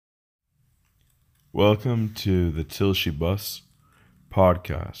Welcome to the Till She Bus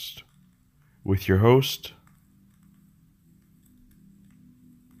podcast with your host,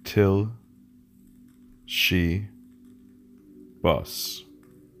 Till She Bus.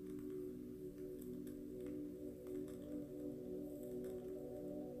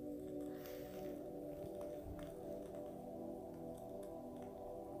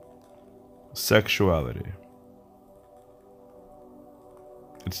 Sexuality.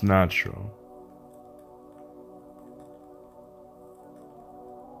 It's natural.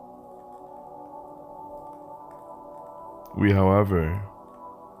 We, however,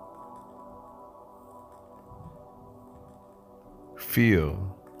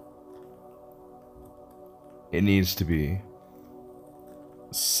 feel it needs to be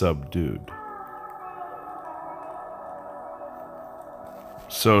subdued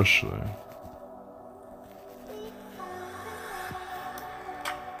socially.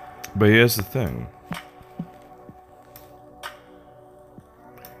 But here's the thing.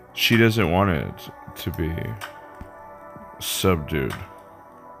 She doesn't want it to be subdued.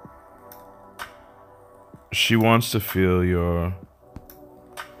 She wants to feel your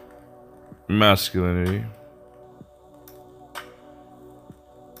masculinity,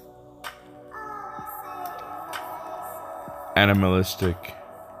 animalistic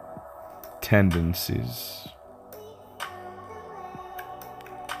tendencies,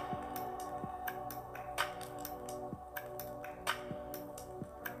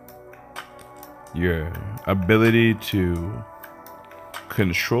 your ability to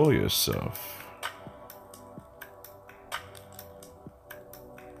control yourself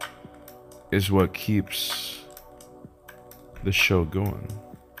is what keeps the show going.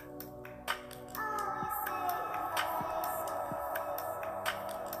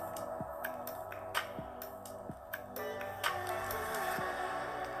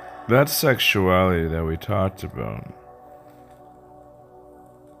 That sexuality that we talked about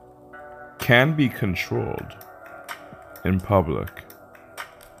can be controlled in public,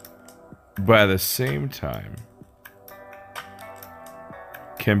 but at the same time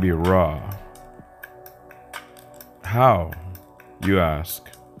can be raw. How, you ask?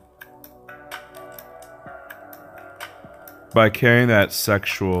 By carrying that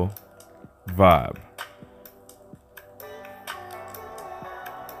sexual vibe.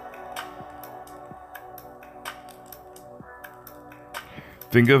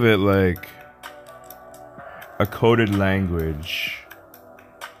 Think of it like a coded language,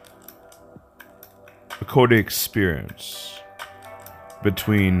 a coded experience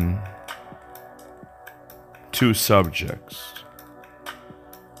between two subjects.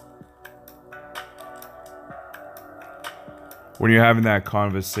 When you're having that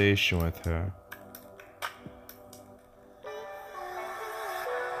conversation with her,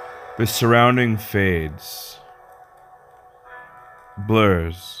 the surrounding fades,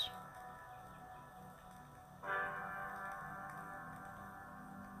 blurs.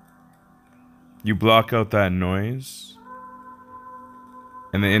 You block out that noise,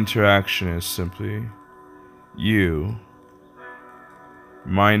 and the interaction is simply you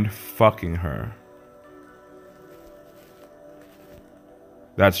mind fucking her.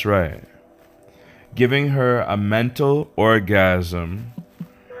 That's right. Giving her a mental orgasm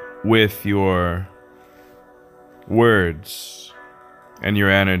with your words and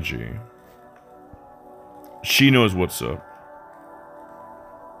your energy. She knows what's up.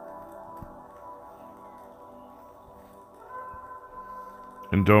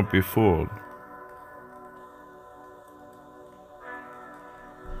 And don't be fooled.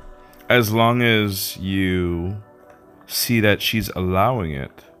 As long as you see that she's allowing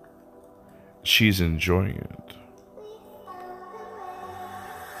it, she's enjoying it.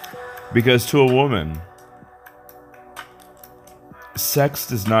 Because to a woman, sex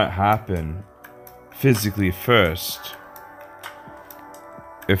does not happen physically first.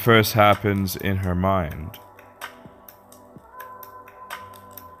 It first happens in her mind.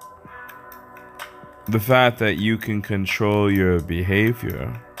 The fact that you can control your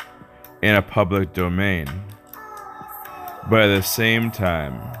behavior in a public domain, but at the same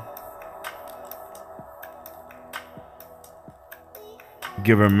time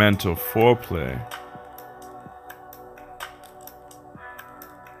give her mental foreplay,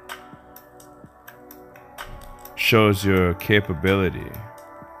 shows your capability.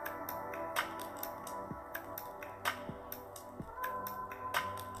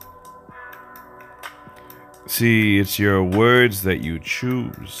 See, it's your words that you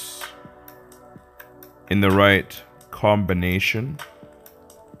choose in the right combination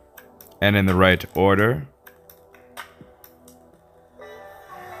and in the right order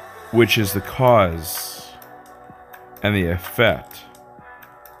which is the cause and the effect.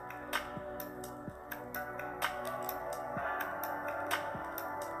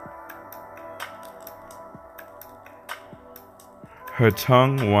 Her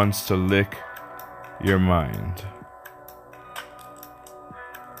tongue wants to lick your mind.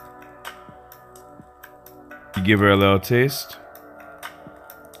 You give her a little taste,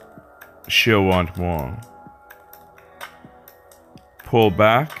 she'll want more. Pull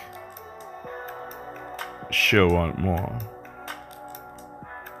back, she'll want more.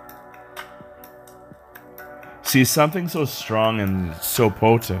 See, something so strong and so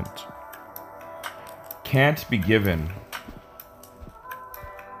potent can't be given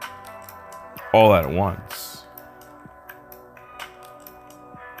all at once.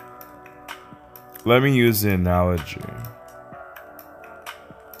 Let me use the analogy.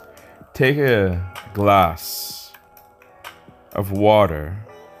 Take a glass of water.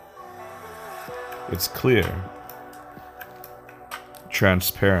 It's clear,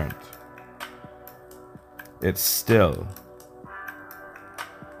 transparent. It's still.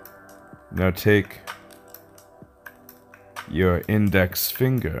 Now take your index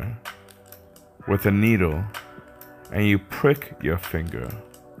finger with a needle and you prick your finger.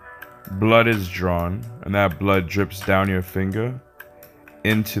 Blood is drawn, and that blood drips down your finger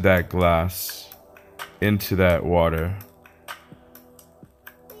into that glass, into that water.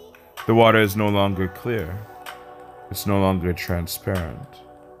 The water is no longer clear. It's no longer transparent.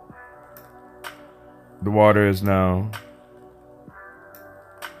 The water is now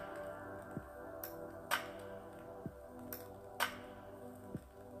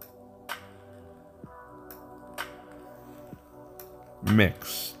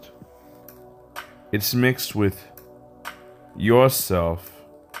mixed. It's mixed with yourself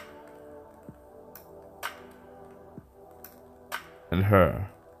and her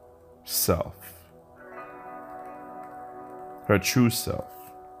self, her true self.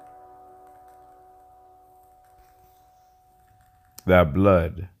 That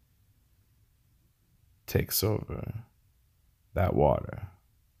blood takes over that water.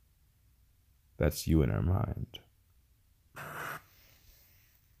 That's you in her mind.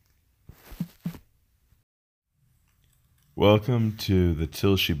 Welcome to the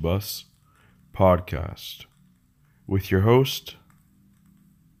Till She Busts podcast with your host,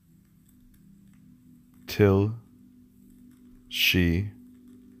 Till She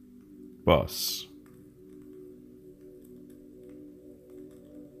Busts.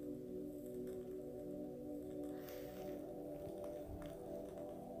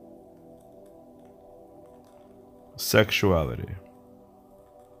 Sexuality.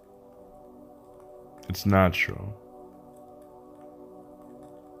 It's natural.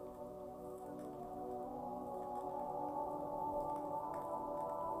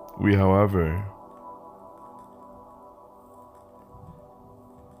 We, however,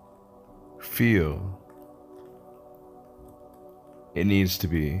 feel it needs to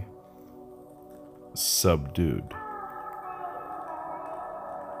be subdued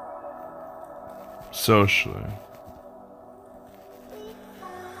socially.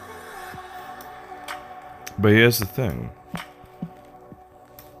 But here's the thing.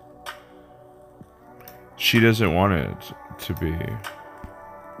 She doesn't want it to be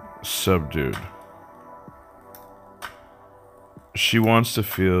subdued. She wants to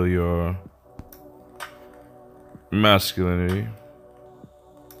feel your masculinity,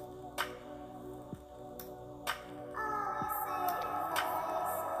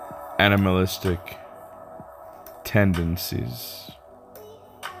 animalistic tendencies,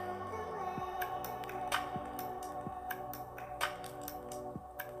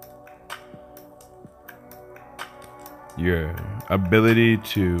 your ability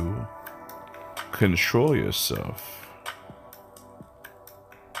to control yourself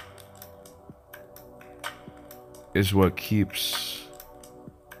is what keeps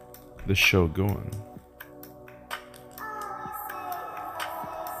the show going.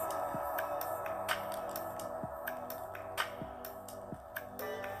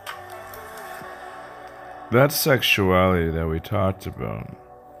 That sexuality that we talked about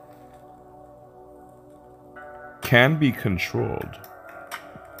can be controlled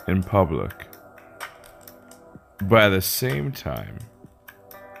in public, but at the same time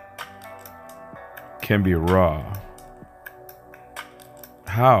can be raw.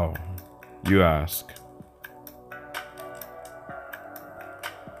 How, you ask?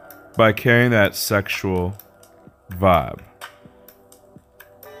 By carrying that sexual vibe.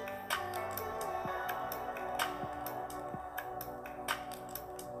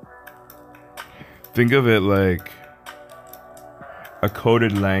 Think of it like a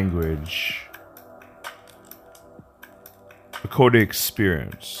coded language, a coded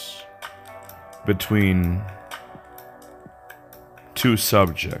experience between two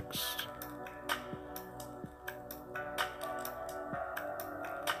subjects.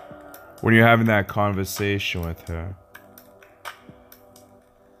 When you're having that conversation with her,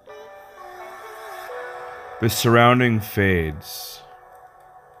 the surrounding fades,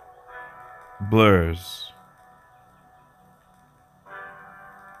 blurs.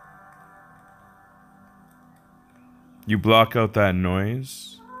 You block out that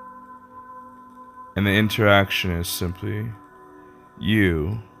noise, and the interaction is simply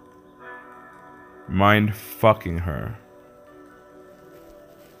you mind fucking her.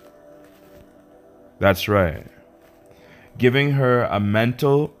 That's right. Giving her a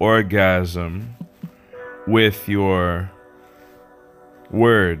mental orgasm with your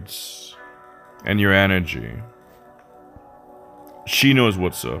words and your energy. She knows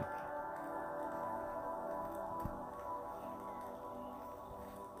what's up.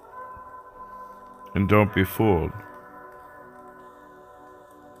 And don't be fooled.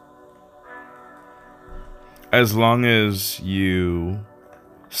 As long as you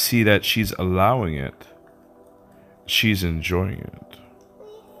see that she's allowing it, she's enjoying it.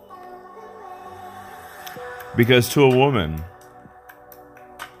 Because to a woman,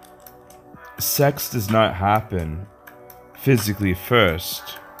 sex does not happen physically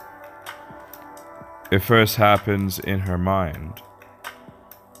first. It first happens in her mind.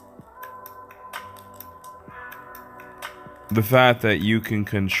 The fact that you can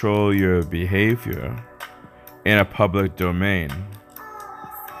control your behavior in a public domain,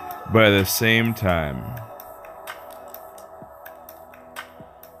 but at the same time,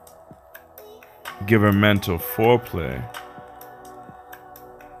 give her mental foreplay,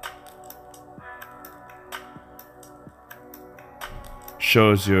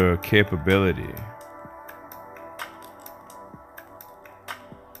 shows your capability.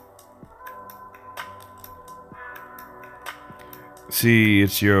 See,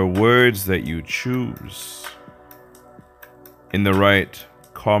 it's your words that you choose in the right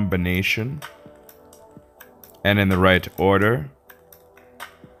combination and in the right order,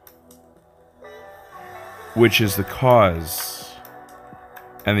 which is the cause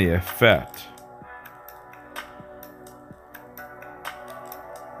and the effect.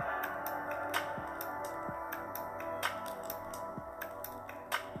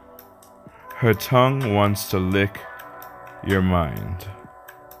 Her tongue wants to lick your mind.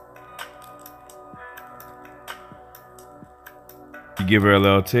 You give her a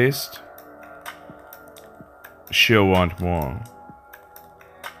little taste, she'll want more.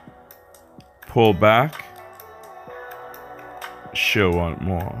 Pull back, she'll want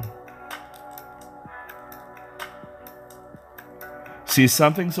more. See,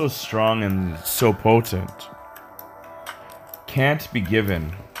 something so strong and so potent can't be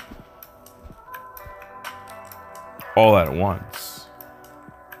given all at once.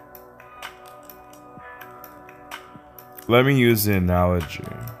 Let me use the analogy.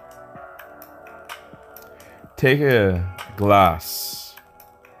 Take a glass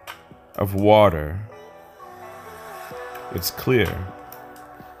of water. It's clear,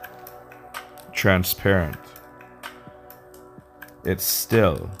 transparent. It's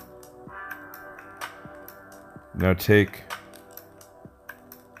still. Now take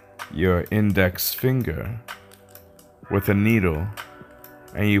your index finger with a needle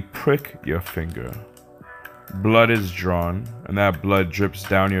and you prick your finger. Blood is drawn and that blood drips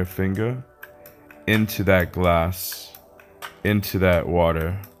down your finger into that glass, into that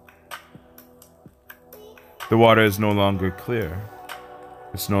water. The water is no longer clear.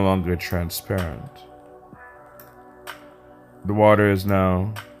 It's no longer transparent. The water is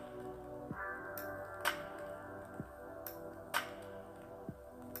now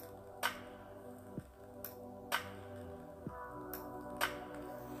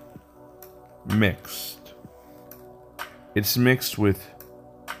mixed. It's mixed with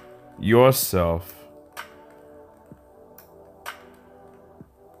yourself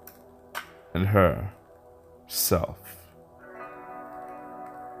and her self,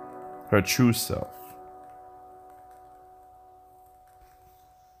 her true self.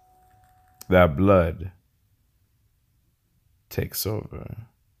 That blood takes over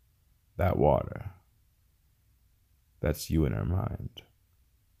that water. That's you in her mind.